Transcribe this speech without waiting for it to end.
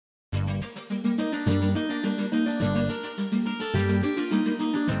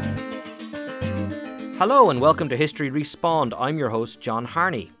Hello and welcome to History Respawned. I'm your host, John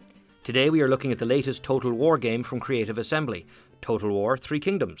Harney. Today we are looking at the latest Total War game from Creative Assembly, Total War Three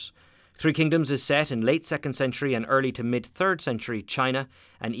Kingdoms. Three Kingdoms is set in late 2nd century and early to mid-3rd century China,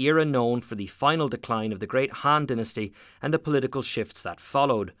 an era known for the final decline of the great Han dynasty and the political shifts that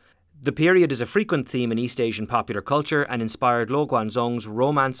followed. The period is a frequent theme in East Asian popular culture and inspired Luo Guanzhong's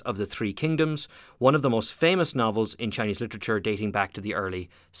Romance of the Three Kingdoms, one of the most famous novels in Chinese literature dating back to the early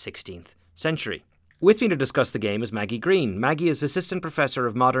 16th century. With me to discuss the game is Maggie Greene. Maggie is Assistant Professor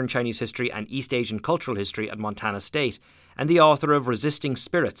of Modern Chinese History and East Asian Cultural History at Montana State and the author of Resisting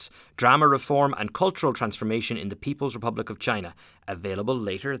Spirits, Drama Reform and Cultural Transformation in the People's Republic of China, available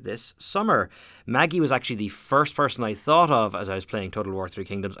later this summer. Maggie was actually the first person I thought of as I was playing Total War Three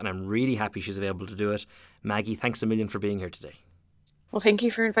Kingdoms, and I'm really happy she's available to do it. Maggie, thanks a million for being here today. Well, thank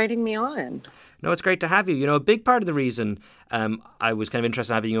you for inviting me on. No, it's great to have you. You know, a big part of the reason I was kind of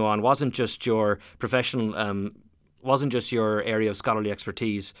interested in having you on wasn't just your professional, wasn't just your area of scholarly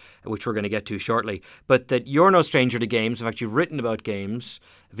expertise, which we're going to get to shortly, but that you're no stranger to games. In fact, you've written about games,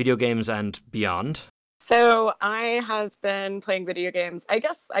 video games and beyond. So I have been playing video games. I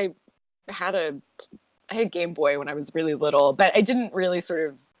guess I had Game Boy when I was really little, but I didn't really sort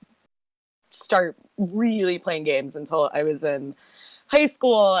of start really playing games until I was in high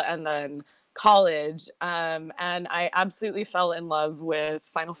school and then college, and I absolutely fell in love with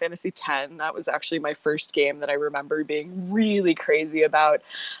Final Fantasy X. That was actually my first game that I remember being really crazy about.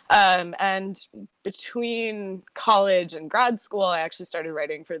 And between college and grad school, I actually started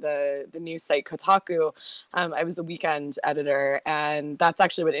writing for the news site Kotaku. I was a weekend editor, and that's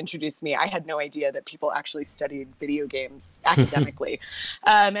actually what introduced me. I had no idea that people actually studied video games academically,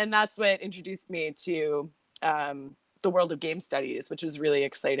 and that's what introduced me to the world of game studies, which was really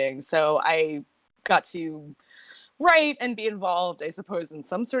exciting. So I got to write and be involved, I suppose, in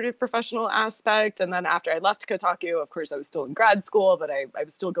some sort of professional aspect. And then after I left Kotaku, of course, I was still in grad school, but I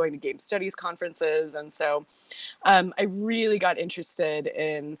was still going to game studies conferences. And so I really got interested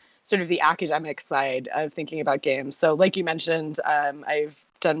in sort of the academic side of thinking about games. So like you mentioned, I've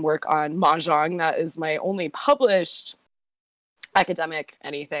done work on Mahjong. That is my only published academic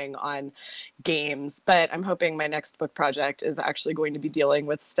anything on games, but I'm hoping my next book project is actually going to be dealing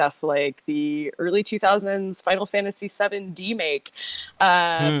with stuff like the early 2000s Final Fantasy VII remake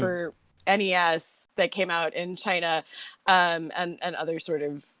for NES that came out in China, and other sort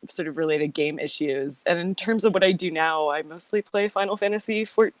of related game issues. And in terms of what I do now, I mostly play Final Fantasy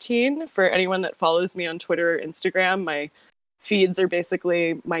XIV. For anyone that follows me on Twitter or Instagram, my feeds are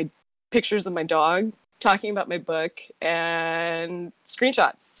basically my pictures of my dog talking about my book and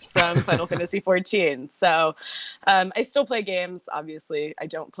screenshots from Final Fantasy XIV. So I still play games. Obviously, I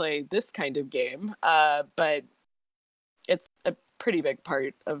don't play this kind of game, but it's a pretty big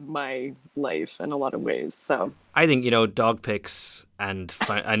part of my life in a lot of ways. So I think, you know, dog pics and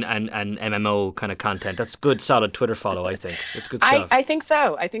MMO kind of content, that's good, solid Twitter follow, I think. It's good stuff. I think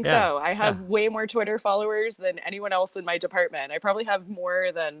so. I have way more Twitter followers than anyone else in my department. I probably have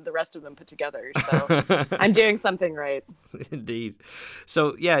more than the rest of them put together. So I'm doing something right. Indeed.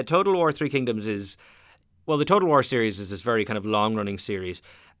 So, yeah, Total War Three Kingdoms is... Well, the Total War series is this very kind of long-running series.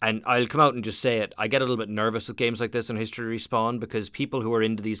 And I'll come out and just say it. I get a little bit nervous with games like this on History Respawn because people who are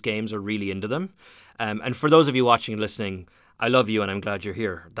into these games are really into them. And for those of you watching and listening, I love you and I'm glad you're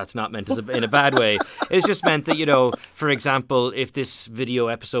here. That's not meant as in a bad way. It's just meant that, you know, for example, if this video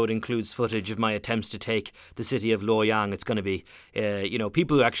episode includes footage of my attempts to take the city of Luoyang, it's going to be, you know,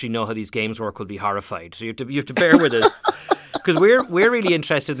 people who actually know how these games work will be horrified. So you have to bear with us. Because we're really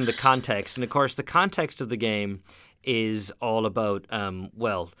interested in the context. And, of course, the context of the game is all about,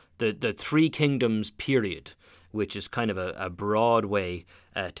 the Three Kingdoms period, which is kind of a broad way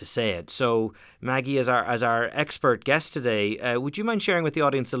to say it. So, Maggie, as our expert guest today, would you mind sharing with the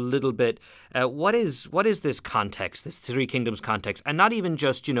audience a little bit, what is this context, this Three Kingdoms context, and not even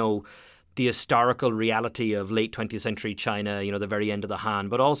just, you know, the historical reality of late 20th century China, you know, the very end of the Han,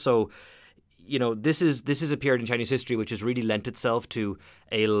 but also, you know, this is a period in Chinese history which has really lent itself to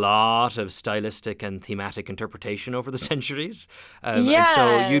a lot of stylistic and thematic interpretation over the centuries. Yes.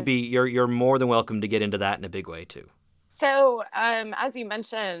 And so you're more than welcome to get into that in a big way too. So, as you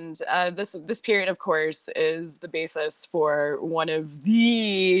mentioned, this period, of course, is the basis for one of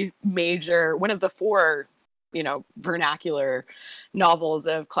the four, you know, vernacular novels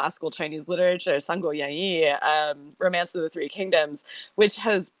of classical Chinese literature, Sanguo Yanyi, Romance of the Three Kingdoms, which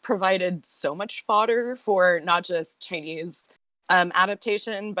has provided so much fodder for not just Chinese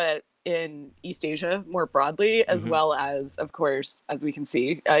adaptation, but in East Asia more broadly, as well as, of course, as we can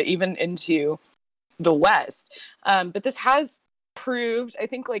see, even into the West. But this has proved, I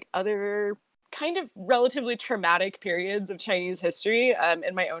think, like other kind of relatively traumatic periods of Chinese history.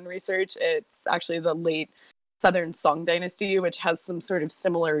 In my own research, it's actually the late Southern Song Dynasty, which has some sort of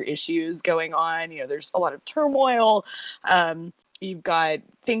similar issues going on. You know, there's a lot of turmoil. You've got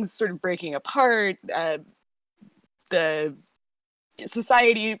things sort of breaking apart. The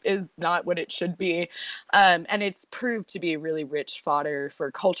society is not what it should be. And it's proved to be really rich fodder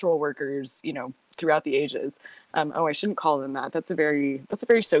for cultural workers, you know, throughout the ages. I shouldn't call them that. That's a very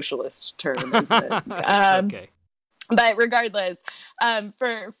socialist term, isn't it? Okay. But regardless,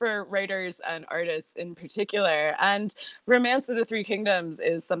 for writers and artists in particular, and Romance of the Three Kingdoms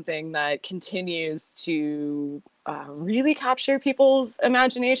is something that continues to really capture people's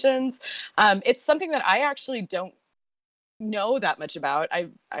imaginations. It's something that I actually don't know that much about.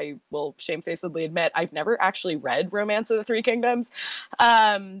 I will shamefacedly admit I've never actually read Romance of the Three Kingdoms,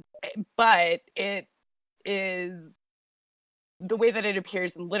 but it is the way that it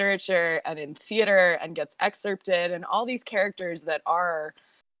appears in literature and in theater and gets excerpted, and all these characters that are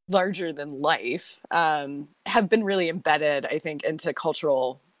larger than life have been really embedded, I think, into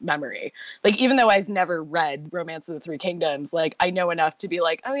cultural memory. Like, even though I've never read Romance of the Three Kingdoms, like, I know enough to be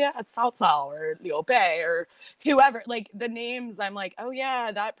like, oh yeah, it's Cao Cao or Liu Bei or whoever. Like, the names, I'm like, oh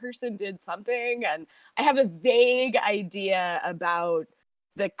yeah, that person did something, and I have a vague idea about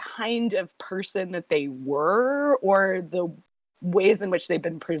the kind of person that they were, or the ways in which they've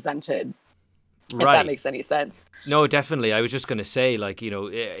been presented, if that makes any sense. No, definitely. I was just going to say, like, you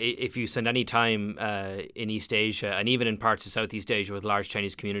know, if you spend any time in East Asia and even in parts of Southeast Asia with large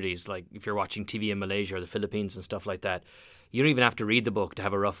Chinese communities, like if you're watching TV in Malaysia or the Philippines and stuff like that, you don't even have to read the book to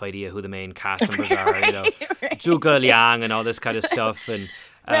have a rough idea who the main cast members are, you know, Zhuge Liang and all this kind of stuff. And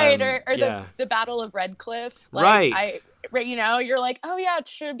or the Battle of Red Cliff. Like, you know, you're like, oh yeah,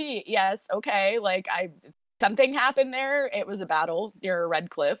 Chibi. Yes, okay. Like, something happened there. It was a battle near a Red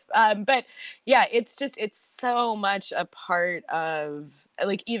Cliff. But yeah, it's so much a part of,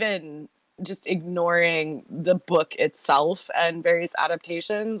 like, even just ignoring the book itself and various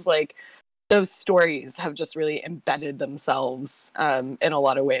adaptations, like, those stories have just really embedded themselves in a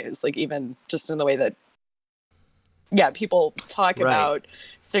lot of ways, like, even just in the way that, yeah, people talk about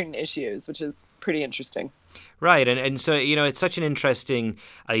certain issues, which is pretty interesting. Right, and so, you know, it's such an interesting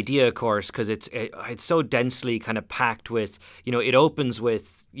idea, of course, because it's so densely kind of packed with, you know, it opens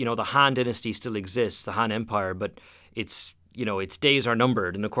with, you know, the Han Dynasty still exists, the Han Empire, but it's, you know, its days are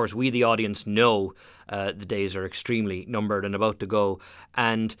numbered, and of course we, the audience, know the days are extremely numbered and about to go.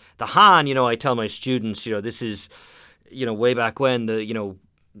 And the Han, you know, I tell my students, you know, this is, you know, way back when, the, you know,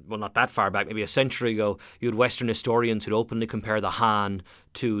 well, not that far back, maybe a century ago, you had Western historians who'd openly compare the Han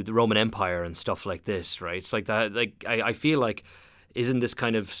to the Roman Empire and stuff like this, right? It's like that. Like, I feel like, isn't this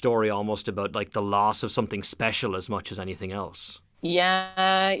kind of story almost about, like, the loss of something special as much as anything else?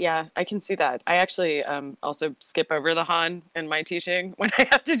 Yeah, I can see that. I actually also skip over the Han in my teaching when I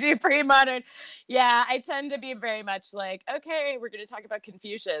have to do pre-modern. Yeah, I tend to be very much like, okay, we're going to talk about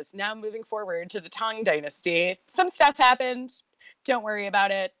Confucius. Now moving forward to the Tang Dynasty. Some stuff happened. Don't worry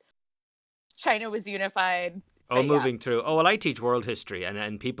about it. China was unified. Oh, moving through. Oh, well, I teach world history,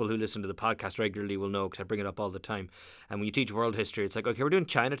 and people who listen to the podcast regularly will know because I bring it up all the time. And when you teach world history, it's like, okay, we're doing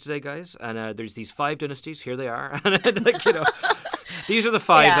China today, guys, and there's these 5 dynasties. Here they are, and like, you know, these are the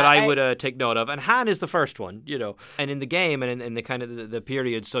 5 that I would take note of. And Han is the first one, you know. And in the game and in the kind of the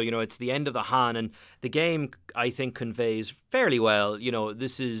period, so, you know, it's the end of the Han, and the game, I think, conveys fairly well, you know,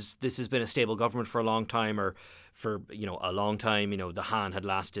 this has been a stable government for a long time, or for, you know, a long time. You know, the Han had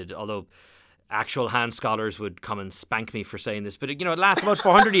lasted, although actual Han scholars would come and spank me for saying this, but, you know, it lasts about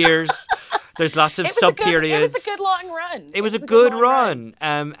 400 years. There's lots of sub-periods. It was a good long run. It was a good run.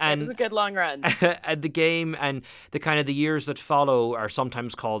 And it was a good long run. And the game and the kind of the years that follow are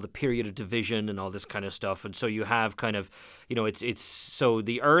sometimes called the period of division and all this kind of stuff. And so you have kind of, you know, it's so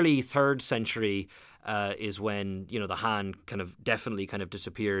the early 3rd century is when, you know, the Han kind of definitely kind of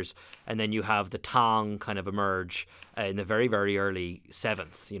disappears, and then you have the Tang kind of emerge in the very, very early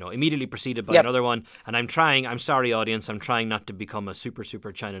 7th, you know, immediately preceded by another one. And I'm sorry, audience, I'm trying not to become a super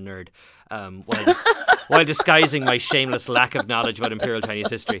China nerd while disguising my shameless lack of knowledge about Imperial Chinese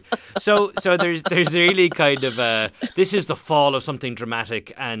history. So there's really kind of this is the fall of something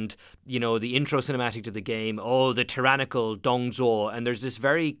dramatic, and, you know, the intro cinematic to the game, the tyrannical Dongzhuo, and there's this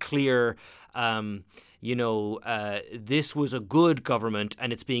very clear this was a good government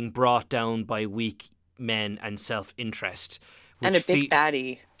and it's being brought down by weak men and self-interest. And a big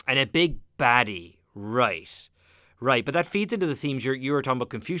baddie. And a big baddie, right. But that feeds into the themes you were talking about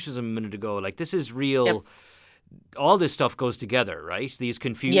Confucianism a minute ago. Like, this is real. Yep. All this stuff goes together, right? These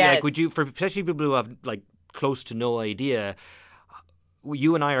Confucius, like, would you, for especially people who have, like, close to no idea,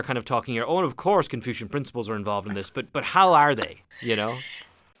 you and I are kind of talking here. Oh, and of course, Confucian principles are involved in this, but how are they? You know?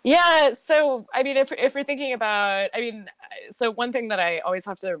 Yeah, so I mean, if we're thinking about, I mean, so one thing that I always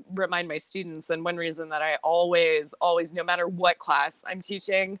have to remind my students, and one reason that I always, no matter what class I'm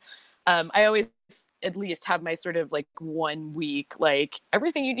teaching, I always at least have my sort of like 1 week, like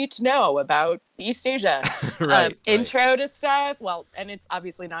everything you need to know about East Asia, Right. intro to stuff. Well, and it's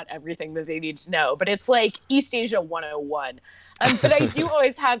obviously not everything that they need to know, but it's like East Asia 101. But I do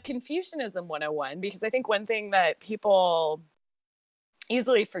always have Confucianism 101, because I think one thing that people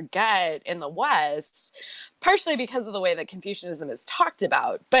easily forget in the West, partially because of the way that Confucianism is talked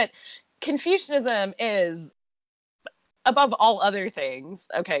about. But Confucianism is, above all other things,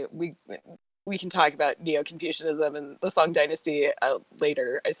 okay, we can talk about Neo-Confucianism and the Song Dynasty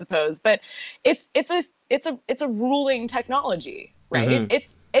later, I suppose. But it's a ruling technology, right? Mm-hmm.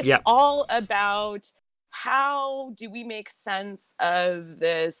 It's Yeah. all about how do we make sense of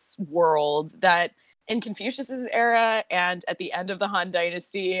this world that in Confucius's era and at the end of the Han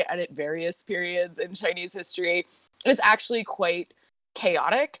Dynasty and at various periods in Chinese history is actually quite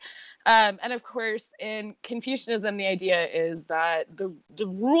chaotic. And of course, in Confucianism, the idea is that the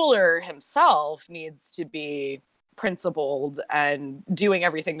ruler himself needs to be principled and doing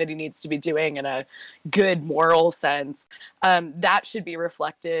everything that he needs to be doing in a good moral sense. That should be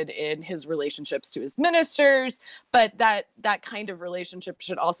reflected in his relationships to his ministers, but that kind of relationship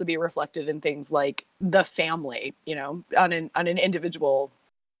should also be reflected in things like the family, on an individual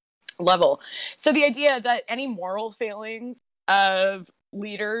level. So the idea that any moral failings of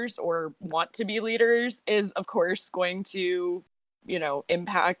leaders or want to be leaders is of course going to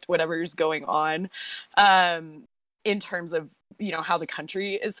impact whatever's going on in terms of how the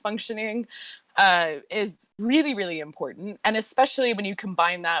country is functioning is really, really important, and especially when you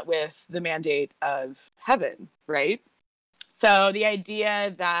combine that with the mandate of heaven, right? So the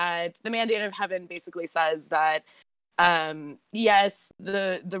idea that the mandate of heaven basically says that yes,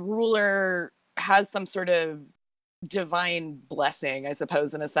 the ruler has some sort of divine blessing, I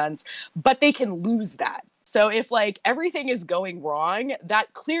suppose, in a sense, but they can lose that. So if like everything is going wrong,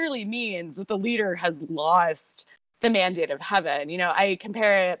 that clearly means that the leader has lost the mandate of heaven. I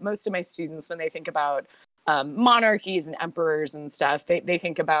compare it, most of my students, when they think about monarchies and emperors and stuff, they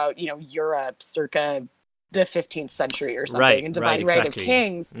think about, Europe circa the 15th century or something, Right. and Right. divine right of Exactly.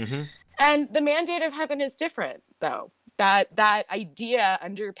 kings. Mm-hmm. And the mandate of heaven is different, though. That idea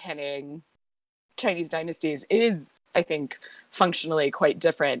underpinning Chinese dynasties is, I think, functionally quite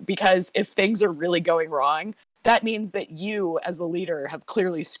different, because if things are really going wrong, that means that you as a leader have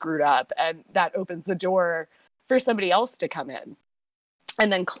clearly screwed up, and that opens the door for somebody else to come in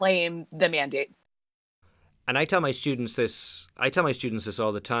and then claim the mandate. And I tell my students this. I tell my students this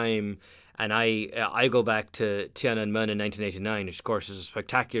all the time. And I go back to Tiananmen in 1989, which of course is a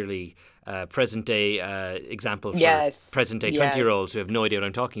spectacularly present day example for present day 20-year-olds who have no idea what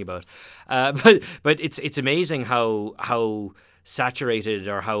I'm talking about. But it's amazing how saturated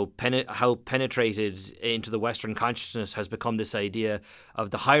or how penetrated into the Western consciousness has become this idea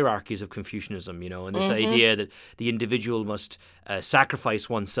of the hierarchies of Confucianism, and this idea that the individual must sacrifice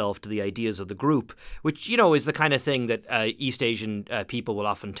oneself to the ideas of the group, which, is the kind of thing that East Asian people will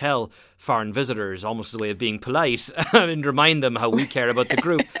often tell foreign visitors, almost as a way of being polite and remind them how we care about the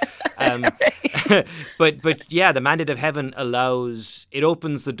group. But yeah, the mandate of heaven opens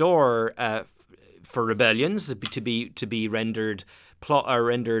the door for rebellions to be rendered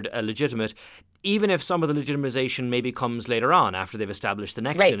legitimate, even if some of the legitimization maybe comes later on after they've established the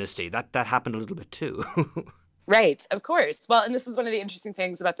next dynasty. That happened a little bit too. Right, of course. Well, and this is one of the interesting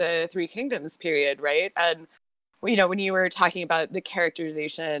things about the Three Kingdoms period, right? And when you were talking about the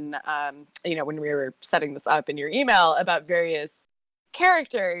characterization, when we were setting this up in your email about various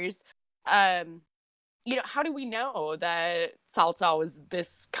characters, how do we know that Cao Cao was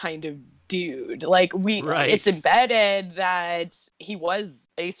this kind of dude? Like it's embedded that he was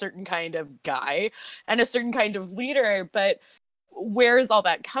a certain kind of guy and a certain kind of leader, but where is all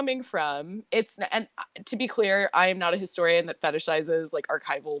that coming from? And to be clear, I am not a historian that fetishizes like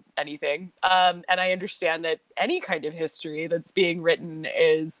archival anything. And I understand that any kind of history that's being written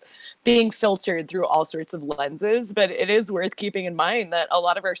is being filtered through all sorts of lenses, but it is worth keeping in mind that a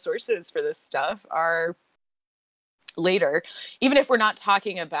lot of our sources for this stuff are later, even if we're not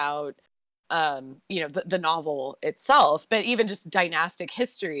talking about the novel itself, but even just dynastic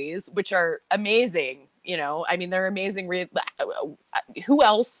histories, which are amazing. I mean, they're amazing. Who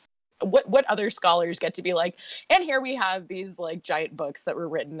else? What other scholars get to be like? And here we have these like giant books that were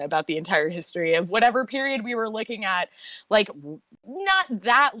written about the entire history of whatever period we were looking at, like not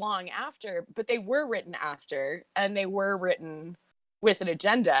that long after, but they were written after, and they were written with an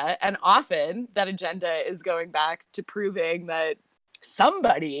agenda, and often that agenda is going back to proving that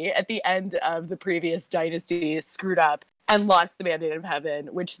somebody at the end of the previous dynasty screwed up and lost the mandate of heaven,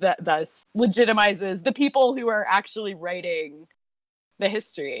 which thus legitimizes the people who are actually writing the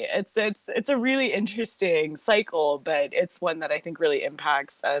history. It's a really interesting cycle, but it's one that I think really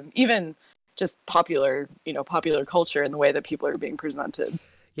impacts even just popular culture and the way that people are being presented.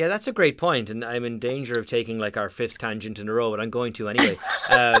 Yeah, that's a great point, and I'm in danger of taking like our fifth tangent in a row, but I'm going to anyway,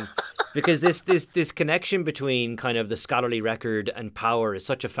 because this connection between kind of the scholarly record and power is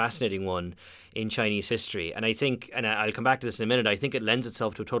such a fascinating one in Chinese history, and I think, and I'll come back to this in a minute, I think it lends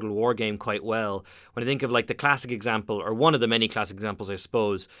itself to a total war game quite well. When I think of like the classic example, or one of the many classic examples, I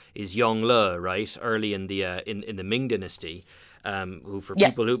suppose, is Yongle, right, early in the in the Ming Dynasty. Who, for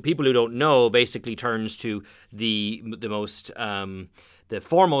Yes. people who don't know, basically turns to the most the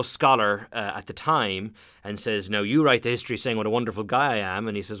foremost scholar at the time and says, "Now you write the history saying what a wonderful guy I am."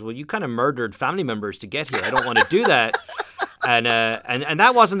 And he says, "Well, you kind of murdered family members to get here. I don't want to do that." And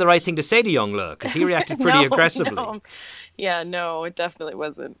that wasn't the right thing to say to Yongle, because he reacted pretty aggressively. No. Yeah, no, it definitely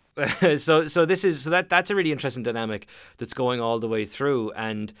wasn't. So that's a really interesting dynamic that's going all the way through.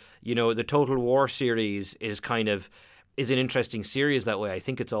 And the Total War series is an interesting series that way. I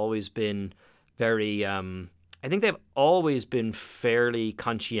think it's always been very I think they've always been fairly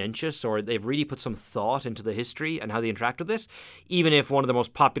conscientious, or they've really put some thought into the history and how they interact with it, even if one of the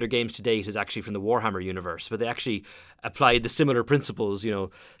most popular games to date is actually from the Warhammer universe, but they actually applied the similar principles, to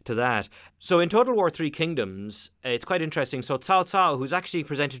that. So in Total War Three Kingdoms, it's quite interesting. So Cao Cao, who's actually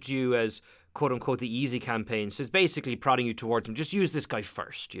presented to you as quote unquote the easy campaign, so it's basically prodding you towards him. Just use this guy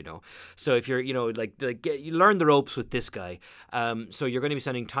first, So if you're, you learn the ropes with this guy. So you're going to be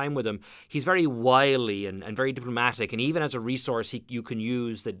spending time with him. He's very wily and very diplomatic, and even as a resource you can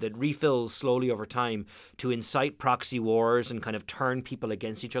use that refills slowly over time to incite proxy wars and kind of turn people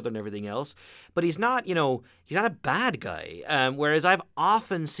against each other and everything else. But he's not, he's not a bad guy. Whereas I've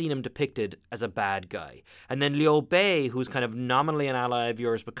often seen him depicted as a bad guy. And then Liu Bei, who's kind of nominally an ally of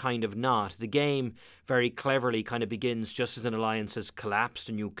yours, but kind of not. The game very cleverly kind of begins just as an alliance has collapsed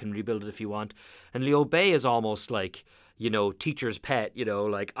and you can rebuild it if you want. And Liu Bei is almost like, teacher's pet,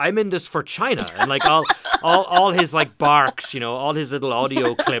 like, I'm in this for China. And like all his like barks, all his little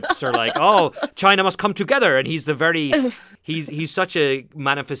audio clips are like, oh, China must come together. And he's he's such a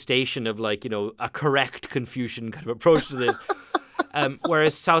manifestation of like, a correct Confucian kind of approach to this.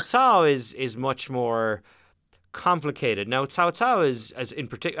 Whereas Cao Cao is much more complicated. Now, Cao Cao is, as in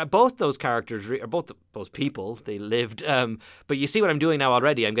particular, both those characters are both those people. They lived, but you see what I'm doing now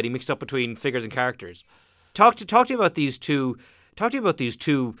already. I'm getting mixed up between figures and characters. Talk to you about these two. Talk to you about these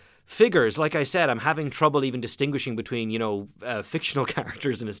two figures. Like I said, I'm having trouble even distinguishing between fictional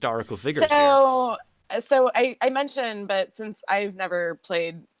characters and historical figures. So I mentioned, but since I've never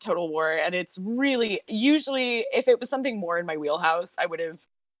played Total War, and it's really usually if it was something more in my wheelhouse, I would have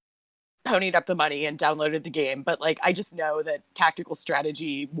ponied up the money and downloaded the game. But like, I just know that tactical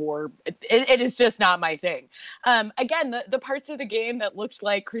strategy war, it is just not my thing. Again, the parts of the game that looked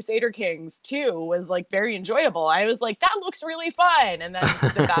like Crusader Kings 2 was like very enjoyable. I was like, that looks really fun. And then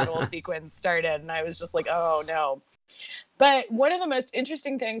the battle sequence started and I was just like, oh no. But one of the most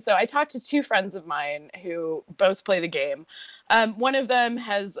interesting things, so I talked to two friends of mine who both play the game. One of them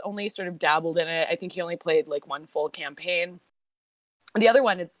has only sort of dabbled in it. I think he only played like one full campaign. The other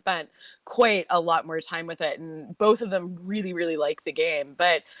one had spent quite a lot more time with it, and both of them really, really like the game.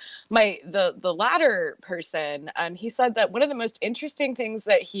 But the latter person, he said that one of the most interesting things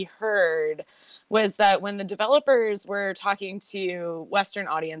that he heard was that when the developers were talking to Western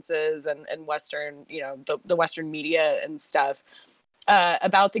audiences and Western, the Western media and stuff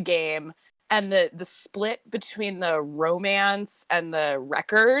about the game, and the split between the romance and the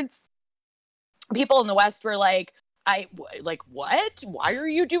records, people in the West were like, what? Why are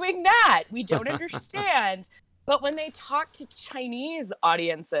you doing that? We don't understand. But when they talk to Chinese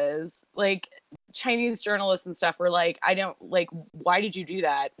audiences, like Chinese journalists and stuff, were like, why did you do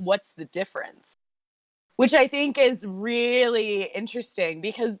that? What's the difference? Which I think is really interesting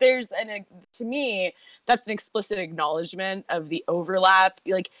because to me, that's an explicit acknowledgement of the overlap.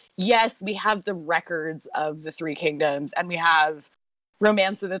 Like, yes, we have the records of the Three Kingdoms and we have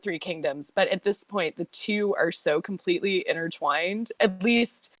Romance of the Three Kingdoms, but at this point the two are so completely intertwined, at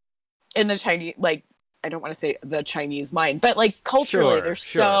least in the Chinese, like, I don't want to say the Chinese mind, but like culturally they're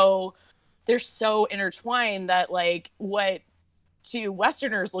so intertwined that like what to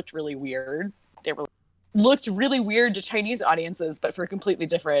Westerners looked really weird, looked really weird to Chinese audiences, but for a completely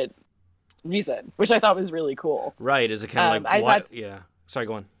different reason, which I thought was really cool. Right, as a kind of like, yeah. Sorry,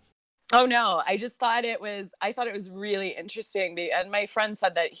 go on. Oh no, I thought it was really interesting. And my friend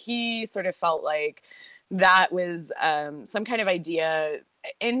said that he sort of felt like that was some kind of idea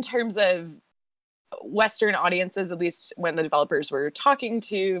in terms of Western audiences, at least when the developers were talking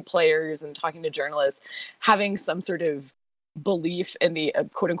to players and talking to journalists, having some sort of belief in the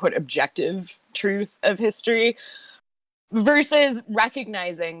quote unquote objective truth of history, versus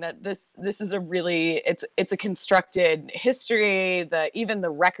recognizing that this is a really it's a constructed history, that even the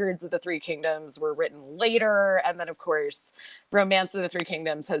records of the Three Kingdoms were written later, and then of course Romance of the Three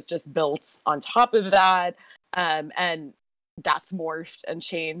Kingdoms has just built on top of that, and that's morphed and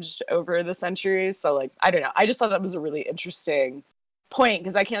changed over the centuries. So like, I don't know, I just thought that was a really interesting point,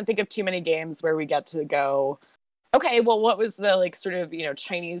 because I can't think of too many games where we get to go, okay, well, what was the like sort of,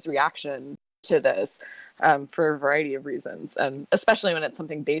 Chinese reaction to this, for a variety of reasons, and especially when it's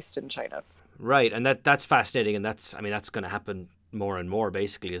something based in China. Right, and that's fascinating, and that's going to happen more and more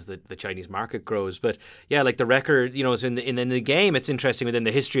basically as the Chinese market grows. But yeah, like the record, is in the game. It's interesting within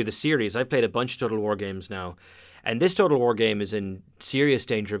the history of the series. I've played a bunch of Total War games now, and this Total War game is in serious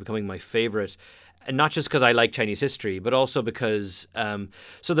danger of becoming my favorite. And not just because I like Chinese history, but also because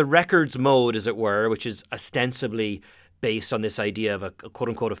so the records mode, as it were, which is ostensibly based on this idea of a quote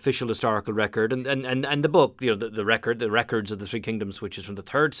unquote official historical record, and the book, the records of the Three Kingdoms, which is from the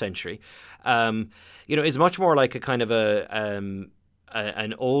 3rd century, is much more like a kind of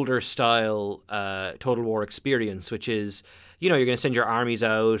an older style Total War experience, which is, you're going to send your armies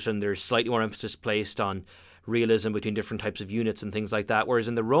out, and there's slightly more emphasis placed on realism between different types of units and things like that. Whereas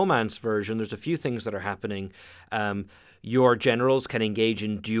in the Romance version, there's a few things that are happening. Your generals can engage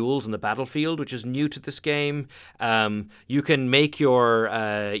in duels on the battlefield, which is new to this game. You can make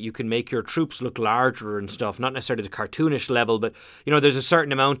your troops look larger and stuff, not necessarily the cartoonish level, but there's a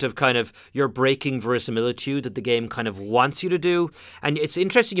certain amount of kind of you're breaking verisimilitude that the game kind of wants you to do. And it's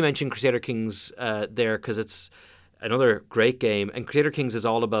interesting you mentioned Crusader Kings there, because it's another great game, and Crusader Kings is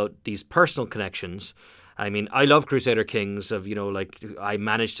all about these personal connections. I mean, I love Crusader Kings of, like, I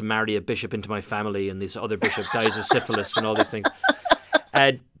managed to marry a bishop into my family and this other bishop dies of syphilis and all these things.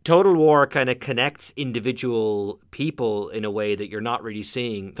 Total War kind of connects individual people in a way that you're not really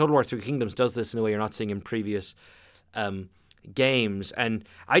seeing. Total War Three Kingdoms does this in a way you're not seeing in previous games. And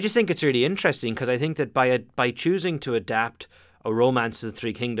I just think it's really interesting, because I think that by choosing to adapt a Romance of the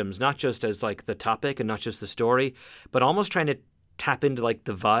Three Kingdoms, not just as like the topic and not just the story, but almost trying to tap into like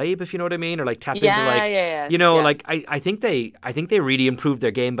the vibe, if you know what I mean, or like tap into like like I think they really improved their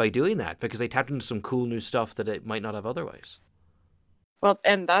game by doing that, because they tapped into some cool new stuff that it might not have otherwise. Well,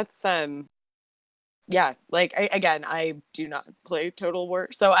 and that's like I do not play Total War,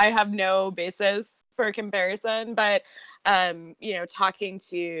 so I have no basis for comparison, but talking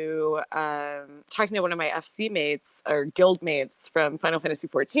to one of my FC mates or guild mates from Final Fantasy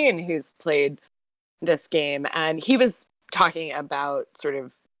 14 who's played this game, and he was talking about sort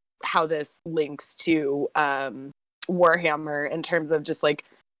of how this links to Warhammer in terms of just like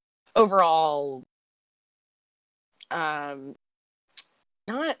overall not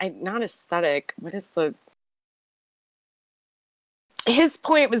aesthetic. What is his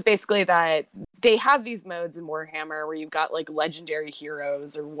point was basically that they have these modes in Warhammer where you've got like legendary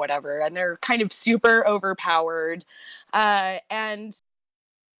heroes or whatever, and they're kind of super overpowered, and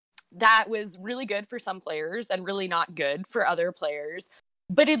that was really good for some players and really not good for other players.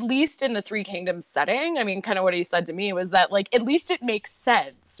 But at least in the Three Kingdoms setting, I mean, kind of what he said to me was that, like, at least it makes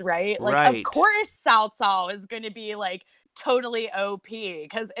sense, right? Like, right. Of course Cao Cao is going to be, like, totally OP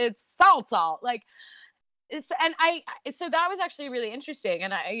because it's Cao Cao. Like, so that was actually really interesting.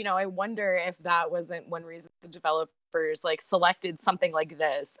 And I wonder if that wasn't one reason the developers, like, selected something like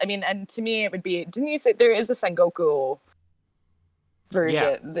this. I mean, and to me, it would be, didn't you say there is a Sengoku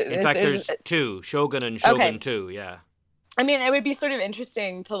version? Yeah. In fact, there's two, Shogun and Shogun 2, yeah. I mean, it would be sort of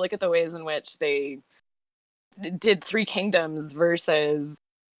interesting to look at the ways in which they did Three Kingdoms versus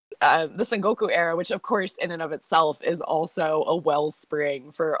the Sengoku era, which of course in and of itself is also a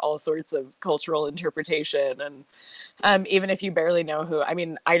wellspring for all sorts of cultural interpretation. And even if you barely know who, I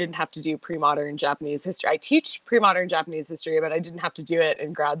mean, I didn't have to do pre-modern Japanese history. I teach pre-modern Japanese history, but I didn't have to do it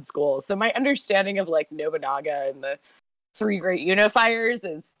in grad school. So my understanding of like Nobunaga and the Three Great Unifiers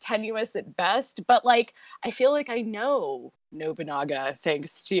is tenuous at best, but like I feel like I know Nobunaga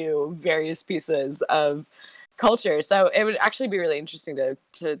thanks to various pieces of culture. So it would actually be really interesting to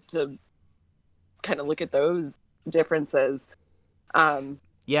kind of look at those differences.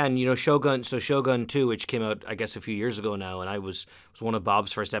 Yeah, and Shogun 2, which came out I guess a few years ago now, and I was one of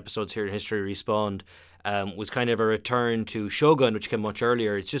Bob's first episodes here in History Respawned, was kind of a return to Shogun, which came much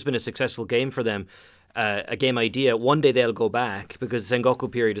earlier. It's just been a successful game for them. a game idea, one day they'll go back because the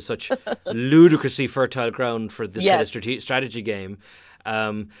Sengoku period is such ludicrously fertile ground for this kind of Yes. strategy game.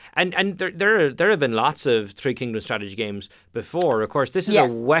 And there have been lots of Three Kingdoms strategy games before. Of course, this is a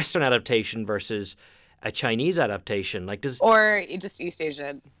Yes. Western adaptation versus a Chinese adaptation. Like does Or just East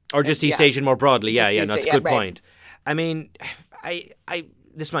Asian. or just East Yeah. Asian more broadly. Yeah, Just yeah, East no, that's a Yeah, good right. point. I mean, I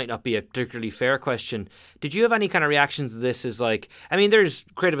this might not be a particularly fair question. Did you have any kind of reactions to this? As like, I mean, there's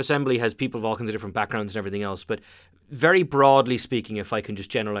Creative Assembly has people of all kinds of different backgrounds and everything else, but very broadly speaking, if I can just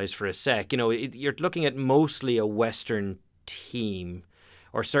generalize for a sec, you're looking at mostly a Western team.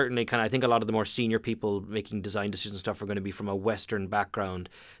 Or certainly, I think a lot of the more senior people making design decisions and stuff are going to be from a Western background.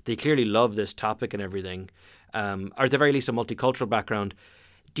 They clearly love this topic and everything, or at the very least, a multicultural background.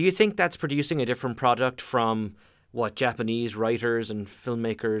 Do you think that's producing a different product from what Japanese writers and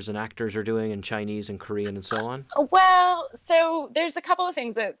filmmakers and actors are doing, and Chinese and Korean and so on? Well, so there's a couple of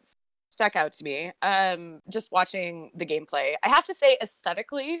things that stuck out to me just watching the gameplay. I have to say,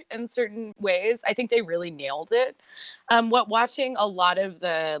 aesthetically, in certain ways, I think they really nailed it. What watching a lot of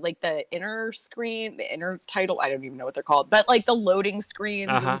the inner screen, the inner title, I don't even know what they're called, but like the loading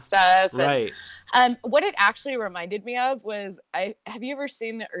screens and stuff. Right. And what it actually reminded me of was, have you ever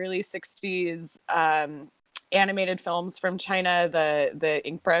seen the early 60s animated films from China, the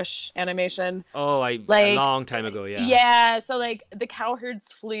ink brush animation? Oh, a Like, long time ago, yeah. yeah, so like the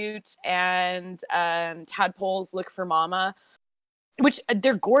cowherd's flute and tadpoles look for mama, which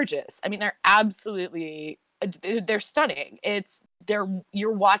they're gorgeous. I mean, they're absolutely they're stunning.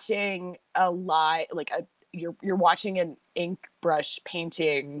 You're watching you're watching an ink brush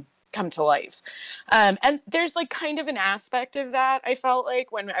painting come to life. And there's like kind of an aspect of that I felt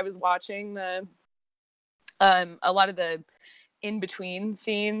like when I was watching the a lot of the in between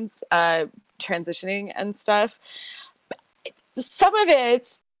scenes, transitioning and stuff. Some of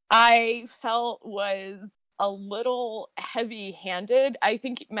it I felt was a little heavy handed. I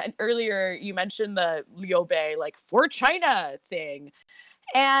think earlier you mentioned the Liu Bei, like for China thing.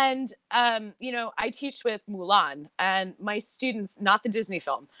 And, I teach with Mulan, and my students, not the Disney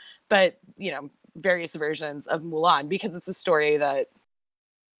film, but, various versions of Mulan, because it's a story that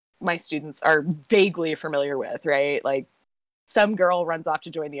my students are vaguely familiar with, right? Like, some girl runs off to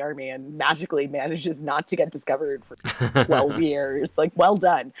join the army and magically manages not to get discovered for 12 years. Like, well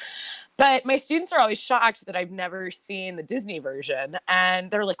done. But my students are always shocked that I've never seen the Disney version. And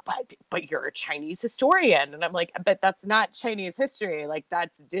they're like, but you're a Chinese historian. And I'm like, but that's not Chinese history. Like,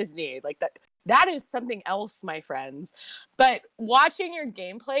 that's Disney. Like, that is something else, my friends. But watching your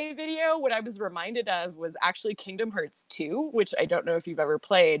gameplay video, what I was reminded of was actually Kingdom Hearts 2, which I don't know if you've ever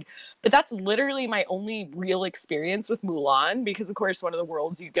played, but that's literally my only real experience with Mulan, because of course one of the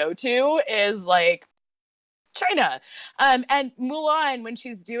worlds you go to is like China. And Mulan, when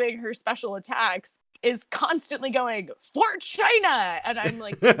she's doing her special attacks, is constantly going for China. And I'm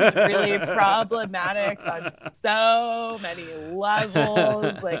like, this is really problematic on so many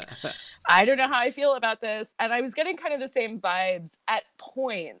levels. Like, I don't know how I feel about this. And I was getting kind of the same vibes at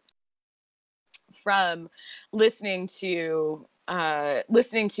points from listening to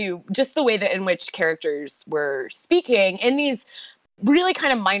just the way that in which characters were speaking in these really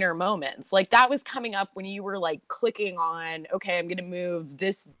kind of minor moments. Like that was coming up when you were like clicking on, okay, I'm going to move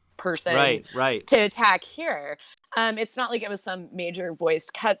this person right to attack here. It's not like it was some major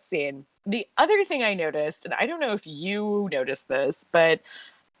voiced cutscene. The other thing I noticed, and I don't know if you noticed this, but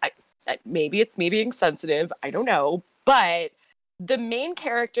maybe it's me being sensitive, I don't know, but the main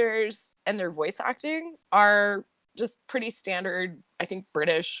characters and their voice acting are just pretty standard, I think,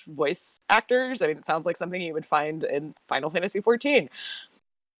 British voice actors. I mean, it sounds like something you would find in Final Fantasy XIV.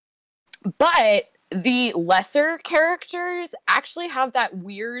 But the lesser characters actually have that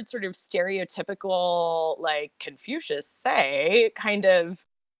weird sort of stereotypical, like Confucius say, kind of,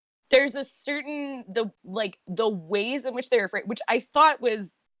 there's a certain, the ways in which they're afraid, which I thought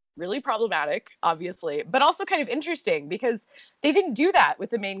was really problematic, obviously, but also kind of interesting because they didn't do that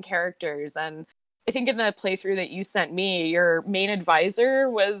with the main characters. And I think in the playthrough that you sent me, your main advisor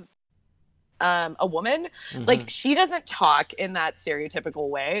was a woman. Mm-hmm. Like, she doesn't talk in that stereotypical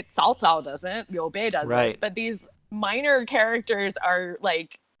way. Cao Cao doesn't. Liu Bei doesn't. Right. But these minor characters are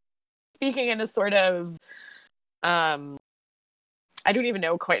like speaking in a sort of I don't even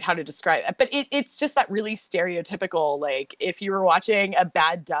know quite how to describe it, but it's just that really stereotypical, like if you were watching a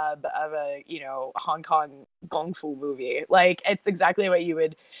bad dub of a, Hong Kong Kung Fu movie, like it's exactly what you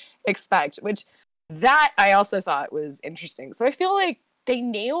would expect, which that I also thought was interesting. So I feel like they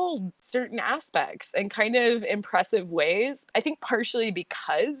nailed certain aspects in kind of impressive ways. I think partially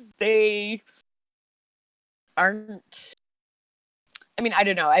because they aren't, I mean, I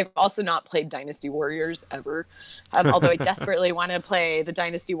don't know. I've also not played Dynasty Warriors ever, although I desperately want to play the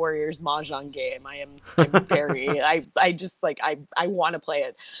Dynasty Warriors Mahjong game. I'm very, I just like, I want to play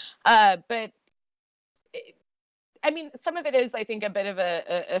it. But I mean, some of it is, I think, a bit of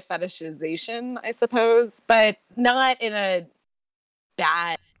a fetishization, I suppose, but not in a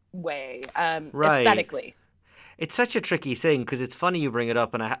bad way, Right. aesthetically. It's such a tricky thing because it's funny you bring it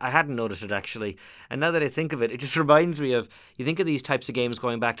up, and I hadn't noticed it actually. And now that I think of it, it just reminds me of you think of these types of games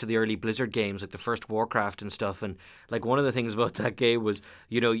going back to the early Blizzard games, like the first Warcraft and stuff. And like one of the things about that game was,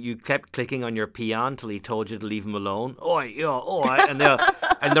 you kept clicking on your peon till he told you to leave him alone. Oi, yo, oi, and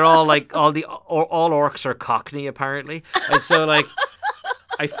they're all like all orcs are Cockney apparently, and so like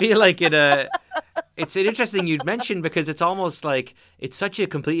I feel like it's an interesting you'd mentioned because it's almost like it's such a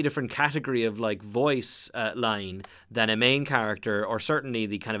completely different category of like voice line than a main character or certainly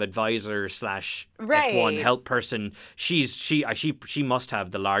the kind of advisor slash F1 Right. help person. She must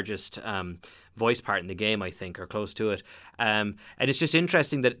have the largest voice part in the game, I think, or close to it. And it's just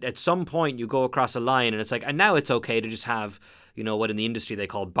interesting that at some point you go across a line and it's like, and now it's okay to just have, what in the industry they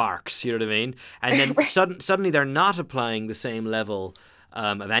call barks, you know what I mean? And then Right. suddenly they're not applying the same level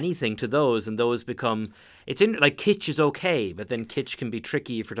of anything to those, and those become it's in like kitsch is okay, but then kitsch can be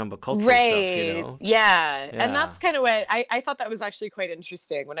tricky if you're talking about cultural stuff, Right. Yeah. And Yeah. that's kind of what I thought that was actually quite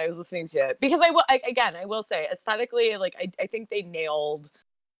interesting when I was listening to it. Because again, I will say aesthetically, like I think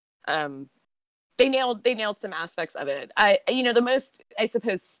um they nailed some aspects of it. The most, I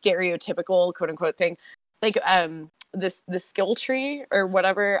suppose, stereotypical quote unquote thing, like the skill tree or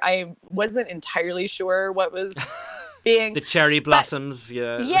whatever, I wasn't entirely sure what was being, The cherry but blossoms,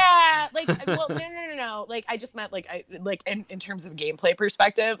 yeah. yeah, like, well, no. Like, I just meant, like, in terms of gameplay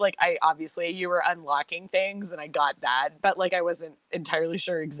perspective, like, I obviously you were unlocking things and I got that, but like, I wasn't entirely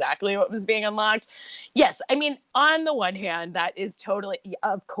sure exactly what was being unlocked. Yes, I mean, on the one hand, that is totally,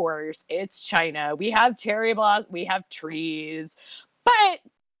 of course, it's China. We have cherry blossoms, we have trees, but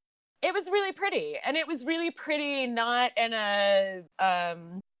it was really pretty, and it was really pretty, not in a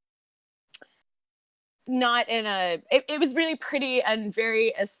it was really pretty and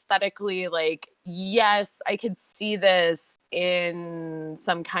very aesthetically, like, yes, I could see this in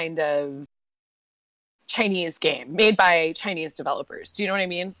some kind of Chinese game made by Chinese developers. Do you know what I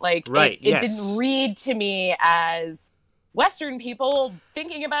mean? Like, it Right, it didn't yes. read to me as Western people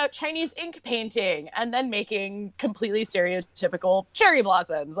thinking about Chinese ink painting and then making completely stereotypical cherry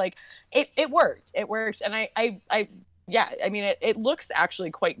blossoms. Like, it worked, and I yeah, I mean, it looks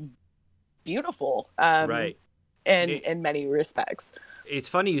actually quite beautiful, Right. in many respects. It's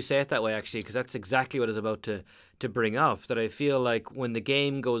funny you say it that way, actually, because that's exactly what I was about to bring up. That I feel like when the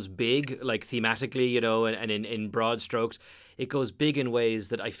game goes big, like thematically, and in broad strokes, it goes big in ways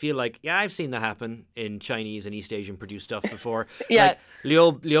that I feel like, yeah, I've seen that happen in Chinese and East Asian produced stuff before. Yeah.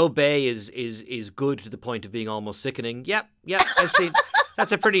 Like Liu Bei is good to the point of being almost sickening. Yep, I've seen.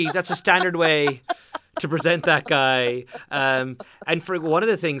 That's a standard way to present that guy. And for one of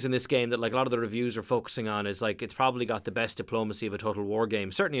the things in this game that like a lot of the reviews are focusing on is like it's probably got the best diplomacy of a Total War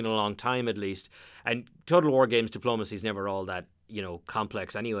game, certainly in a long time at least. And Total War games diplomacy is never all that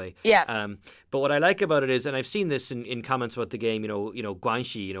complex anyway. Yeah. But what I like about it is, and I've seen this in comments about the game,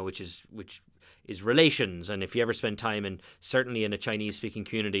 guanxi, which is relations, and if you ever spend time in certainly in a Chinese speaking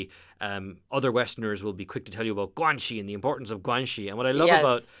community, other Westerners will be quick to tell you about guanxi and the importance of guanxi. And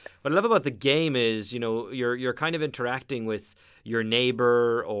Yes. what I love about the game is you're kind of interacting with your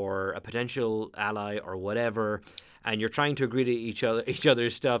neighbor or a potential ally or whatever, and you're trying to agree to each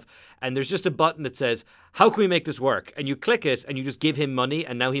other's stuff, and there's just a button that says, how can we make this work? And you click it and you just give him money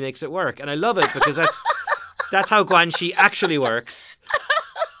and now he makes it work. And I love it because that's how guanxi actually works.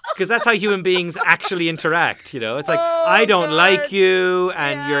 Because that's how human beings actually interact. It's like, I Oh don't like god. you,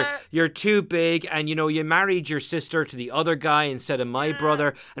 and Yeah. you're too big, and you married your sister to the other guy instead of my Yeah.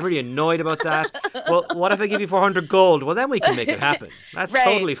 brother. I'm really annoyed about that. Well, what if I give you 400 gold? Well, then we can make it happen. That's Right,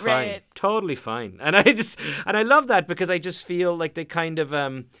 totally fine, right. totally fine. And I love that because I just feel like they kind of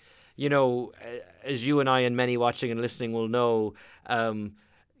you know, as you and I and many watching and listening will know.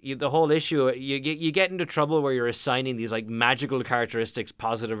 The whole issue, you get into trouble where you're assigning these like magical characteristics,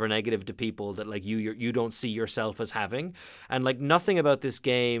 positive or negative, to people that like you don't see yourself as having, and like nothing about this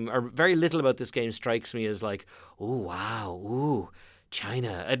game or very little about this game strikes me as like, oh wow, ooh,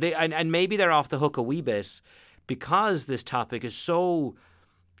 China, and maybe they're off the hook a wee bit because this topic is so,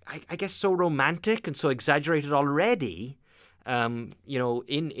 I guess, so romantic and so exaggerated already, in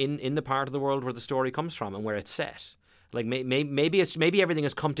the part of the world where the story comes from and where it's set. Like maybe everything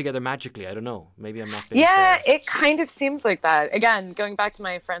has come together magically. I don't know. Maybe I'm not being Yeah, fair. it kind of seems like that. Again, going back to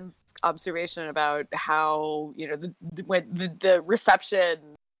my friend's observation about how, the reception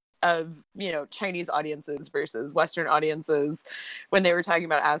of, Chinese audiences versus Western audiences when they were talking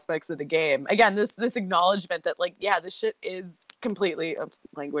about aspects of the game. Again, this acknowledgement that, like, yeah, this shit is completely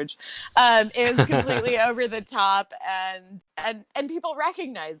language is completely over the top, and people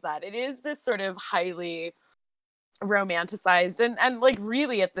recognize that it is this sort of highly romanticized, and like,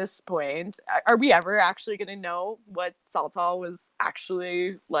 really, at this point, are we ever actually going to know what Cao Cao was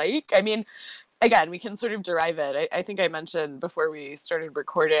actually like? I mean, again, we can sort of derive it. I think I mentioned before we started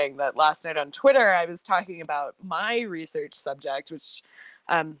recording that last night on Twitter I was talking about my research subject, which,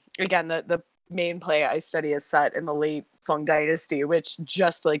 again, the main play I study is set in the late Song Dynasty, which,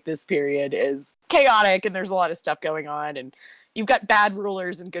 just like this period, is chaotic, and there's a lot of stuff going on, and you've got bad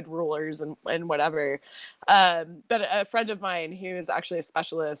rulers and good rulers, and whatever. But a friend of mine who is actually a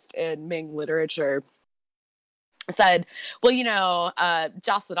specialist in Ming literature said, well, Jia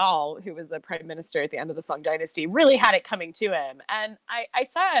Sedal, who was the prime minister at the end of the Song Dynasty, really had it coming to him. And I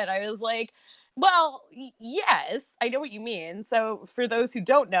was like, well, yes, I know what you mean. So for those who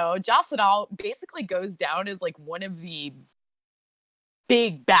don't know, Jia Sedal basically goes down as like one of the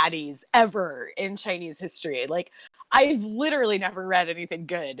big baddies ever in Chinese history. Like, I've literally never read anything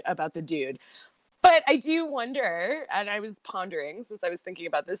good about the dude. But I do wonder, and I was pondering since I was thinking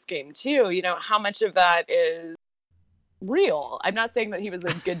about this game too, how much of that is real. I'm not saying that he was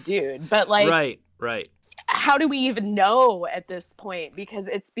a good dude, but like, right. How do we even know at this point? Because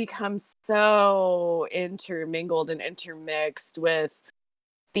it's become so intermingled and intermixed with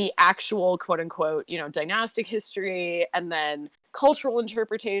the actual quote unquote, dynastic history, and then cultural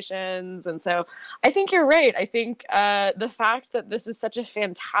interpretations. And so I think you're right. I think the fact that this is such a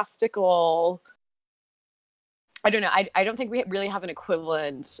fantastical, I don't know. I don't think we really have an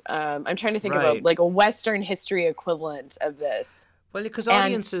equivalent. I'm trying to think of a Western history equivalent of this. Well, because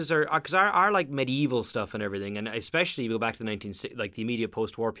audiences because our like medieval stuff and everything, and especially you go back to the immediate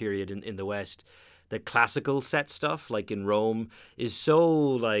post-war period in the West, the classical set stuff like in Rome is so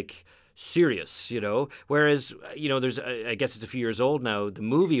like serious, whereas there's I guess it's a few years old now, the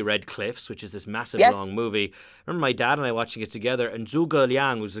movie Red Cliffs, which is this massive long movie. I remember my dad and I watching it together, and Zhuge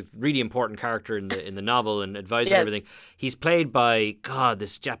Liang was a really important character in the novel and advisor and everything. He's played by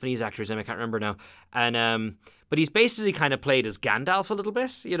this Japanese actor's name I can't remember now, and but he's basically kind of played as Gandalf a little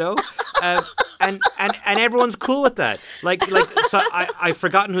bit, and everyone's cool with that. Like so I've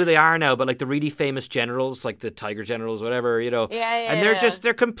forgotten who they are now, but like the really famous generals, like the Tiger Generals, whatever, and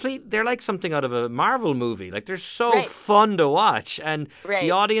they're complete. They're like something out of a Marvel movie. Like they're so fun to watch, and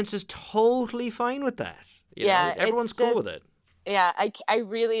the audience is totally fine with that. Everyone's cool with it. Yeah, I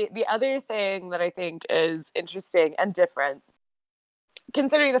really. The other thing that I think is interesting and different,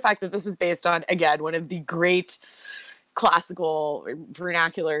 considering the fact that this is based on, again, one of the great classical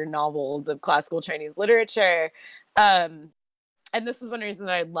vernacular novels of classical Chinese literature, and this is one reason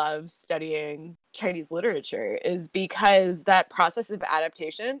that I love studying Chinese literature, is because that process of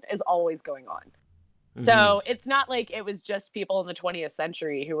adaptation is always going on. Mm-hmm. So it's not like it was just people in the 20th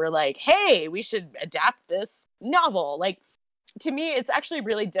century who were like, hey, we should adapt this novel. Like, to me, it's actually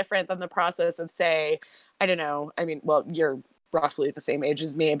really different than the process of, say, I don't know, I mean, well, you're roughly the same age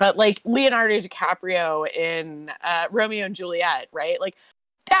as me, but like Leonardo DiCaprio in Romeo and Juliet, right? Like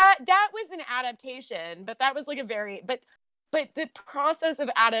that was an adaptation, but that was like but the process of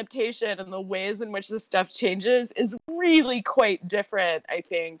adaptation and the ways in which this stuff changes is really quite different, I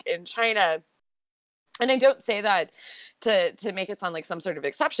think, in China. And I don't say that to make it sound like some sort of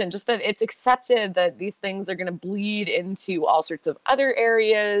exception, just that it's accepted that these things are going to bleed into all sorts of other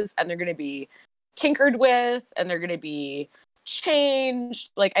areas, and they're going to be tinkered with, and they're going to be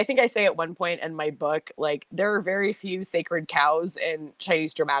changed. Like, I think I say at one point in my book, like, there are very few sacred cows in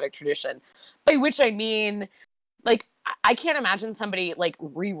Chinese dramatic tradition, by which I mean, like, I can't imagine somebody like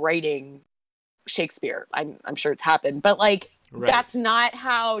rewriting Shakespeare. I'm sure it's happened, but like, that's not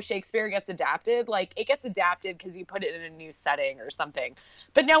how Shakespeare gets adapted. Like, it gets adapted because you put it in a new setting or something,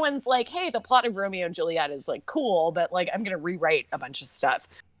 but no one's like, hey, the plot of Romeo and Juliet is like cool, but like, I'm gonna rewrite a bunch of stuff.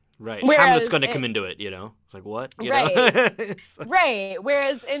 Right. Whereas Hamlet's going to come into it, It's like, what? Right.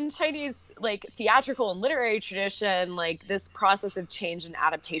 Whereas in Chinese, like, theatrical and literary tradition, like, this process of change and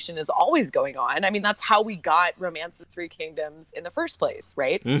adaptation is always going on. I mean, that's how we got Romance of the Three Kingdoms in the first place,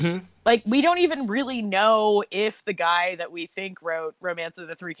 right? Mm-hmm. Like, we don't even really know if the guy that we think wrote Romance of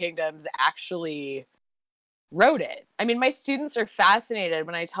the Three Kingdoms actually wrote it. I mean, my students are fascinated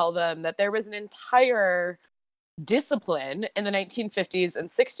when I tell them that there was an entire discipline in the 1950s and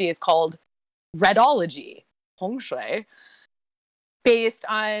 60s called redology. feng shui based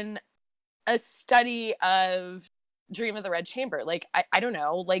on a study of Dream of the Red Chamber. Like, I don't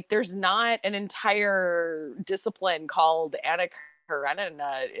know, like there's not an entire discipline called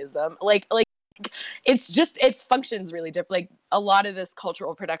Anna-Karenaism. Like it's just, it functions really different. Like a lot of this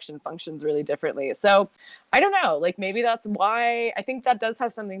cultural production functions really differently. So I don't know, like maybe that's why, I think that does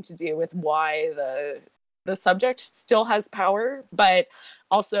have something to do with why the subject still has power, but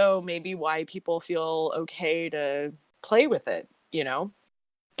also maybe why people feel okay to play with it, you know?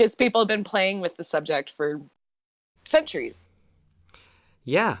 Because people have been playing with the subject for centuries.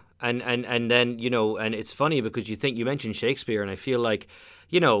 Yeah, and then and it's funny because you mentioned Shakespeare, and I feel like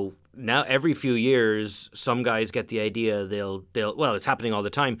now every few years some guys get the idea they'll well, it's happening all the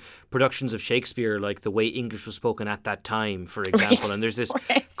time, productions of Shakespeare like the way English was spoken at that time, for example. Right. And there's this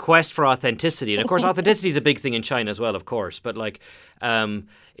Right. quest for authenticity, and of course authenticity is a big thing in China as well, of course, but like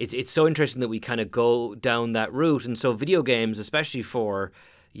it's so interesting that we kind of go down that route. And so video games, especially for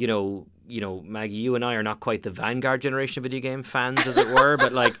Maggie, you and I are not quite the vanguard generation of video game fans, as it were,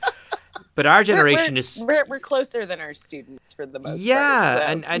 but our generation is We're closer than our students for the most part.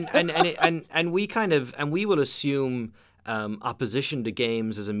 yeah, So. and we will assume opposition to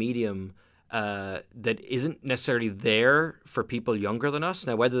games as a medium that isn't necessarily there for people younger than us.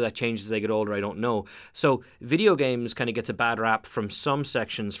 Now, whether that changes as they get older, I don't know. So, video games kind of gets a bad rap from some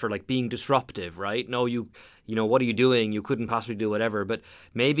sections for like being disruptive, right? No, what are you doing? You couldn't possibly do whatever. But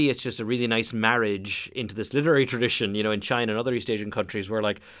maybe it's just a really nice marriage into this literary tradition, in China and other East Asian countries, where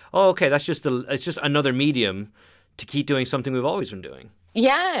like, oh, okay, it's just another medium to keep doing something we've always been doing.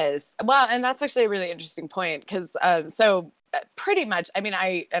 Yes. Well, and that's actually a really interesting point because pretty much, I mean,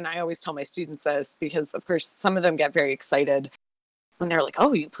 I always tell my students this because, of course, some of them get very excited when they're like,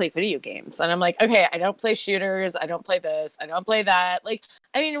 oh, you play video games. And I'm like, okay, I don't play shooters. I don't play this. I don't play that. Like,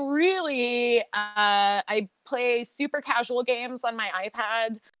 I mean, really, I play super casual games on my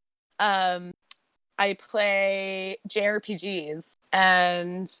iPad. I play JRPGs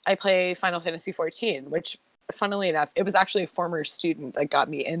and I play Final Fantasy 14, which, funnily enough, it was actually a former student that got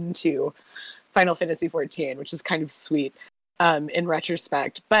me into Final Fantasy 14, which is kind of sweet in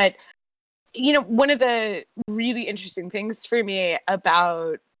retrospect. But, one of the really interesting things for me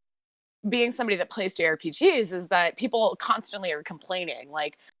about being somebody that plays JRPGs is that people constantly are complaining,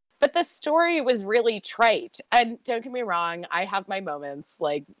 like, but the story was really trite. And don't get me wrong, I have my moments.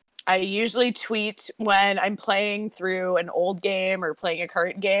 Like, I usually tweet when I'm playing through an old game or playing a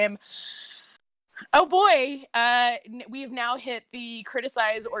current game. Oh boy, we've now hit the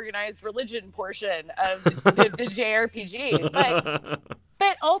criticize organized religion portion of the JRPG.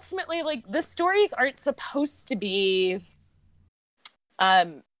 But ultimately, like, the stories aren't supposed to be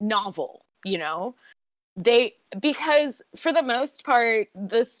novel, because for the most part,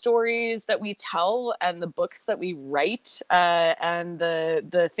 the stories that we tell and the books that we write and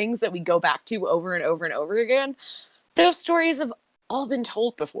the things that we go back to over and over and over again, those stories have all been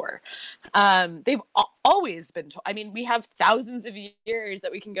told before. They've always been told. I mean, we have thousands of years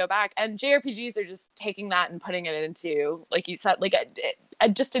that we can go back, and JRPGs are just taking that and putting it into, like you said, like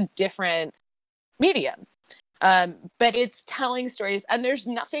just a different medium. But it's telling stories, and there's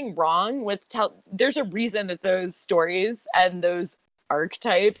nothing wrong with there's a reason that those stories and those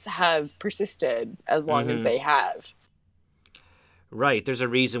archetypes have persisted as long as they have. Right. There's a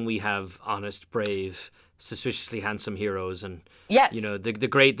reason we have honest, brave, suspiciously handsome heroes, and yes,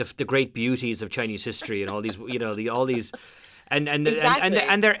 the great beauties of Chinese history, and all these all these. And exactly.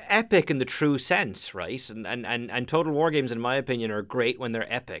 and they're epic in the true sense, right? And Total War games, in my opinion, are great when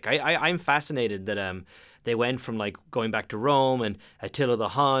they're epic. I'm fascinated that they went from like going back to Rome and Attila the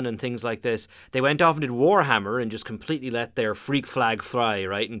Hun and things like this. They went off and did Warhammer and just completely let their freak flag fly,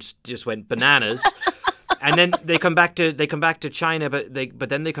 right? And just went bananas. And then they come back to China, but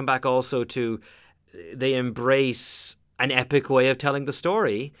then they come back also to they embrace an epic way of telling the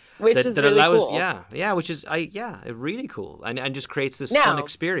story, which is really allows, cool. which is really cool, and just creates this fun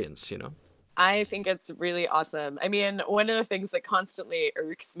experience, I think it's really awesome. I mean, one of the things that constantly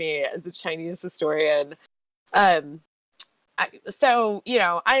irks me as a Chinese historian, I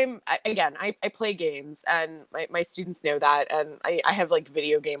play games, and my students know that, and I have like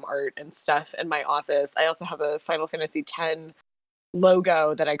video game art and stuff in my office. I also have a Final Fantasy X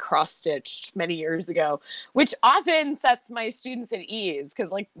logo that I cross-stitched many years ago, which often sets my students at ease,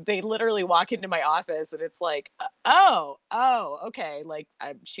 because like they literally walk into my office and it's like, oh, okay, like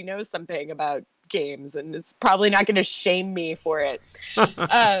she knows something about games and is probably not going to shame me for it. But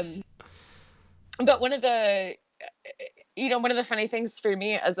one of the funny things for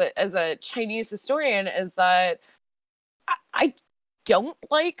me as a Chinese historian is that I don't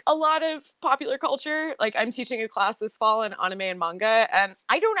like a lot of popular culture. Like, I'm teaching a class this fall in anime and manga, and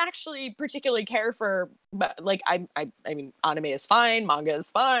I don't actually particularly care for, like, I mean, anime is fine, manga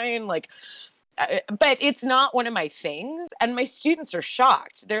is fine, like, but it's not one of my things. And my students are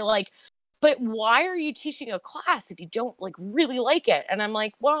shocked. They're like, but why are you teaching a class if you don't like really like it? And I'm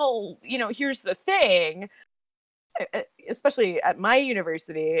like, well, here's the thing. Especially at my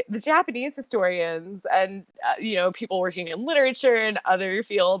university, the Japanese historians and people working in literature and other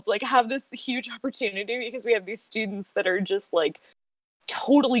fields like have this huge opportunity because we have these students that are just like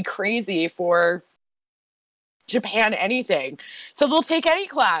totally crazy for Japan anything. So they'll take any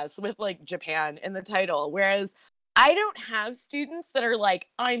class with like Japan in the title, whereas I don't have students that are like,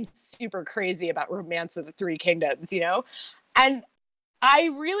 I'm super crazy about Romance of the Three Kingdoms, And I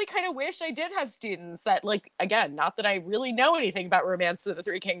really kind of wish I did have students that, like, again, not that I really know anything about Romance of the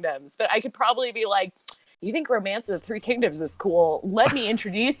Three Kingdoms, but I could probably be like, you think Romance of the Three Kingdoms is cool? Let me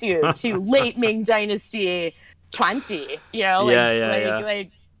introduce you to late Ming Dynasty 20,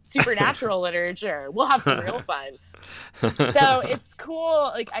 like supernatural literature. We'll have some real fun. So it's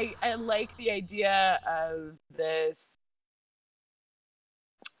cool. Like, I like the idea of this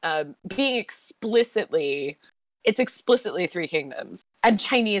being explicitly Three Kingdoms and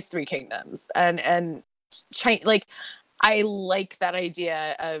Chinese Three Kingdoms and like I like that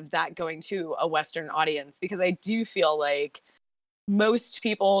idea of that going to a Western audience, because I do feel like most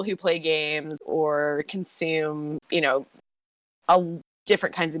people who play games or consume,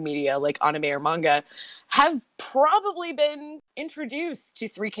 different kinds of media like anime or manga have probably been introduced to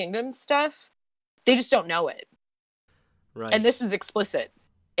Three Kingdoms stuff. They just don't know it. Right. And this is explicit.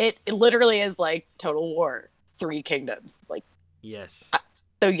 It literally is like Total War, Three Kingdoms. Like, yes.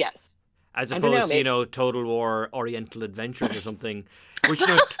 So yes. As opposed to, Total War Oriental Adventures or something. Which,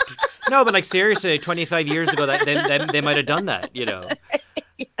 no, but like seriously, 25 years ago, they might have done that, Yes.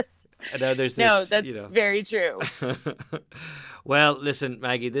 There's this, no, that's very true. Well, listen,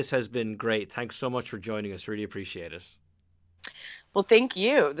 Maggie, this has been great. Thanks so much for joining us. Really appreciate it. Well, thank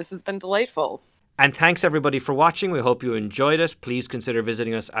you. This has been delightful. And thanks everybody for watching. We hope you enjoyed it. Please consider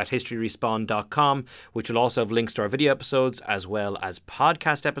visiting us at historyrespawn.com, which will also have links to our video episodes as well as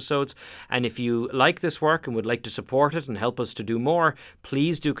podcast episodes. And if you like this work and would like to support it and help us to do more,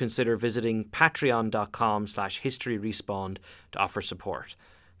 please do consider visiting patreon.com/historyrespawn to offer support.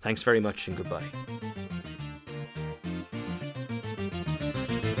 Thanks very much and goodbye.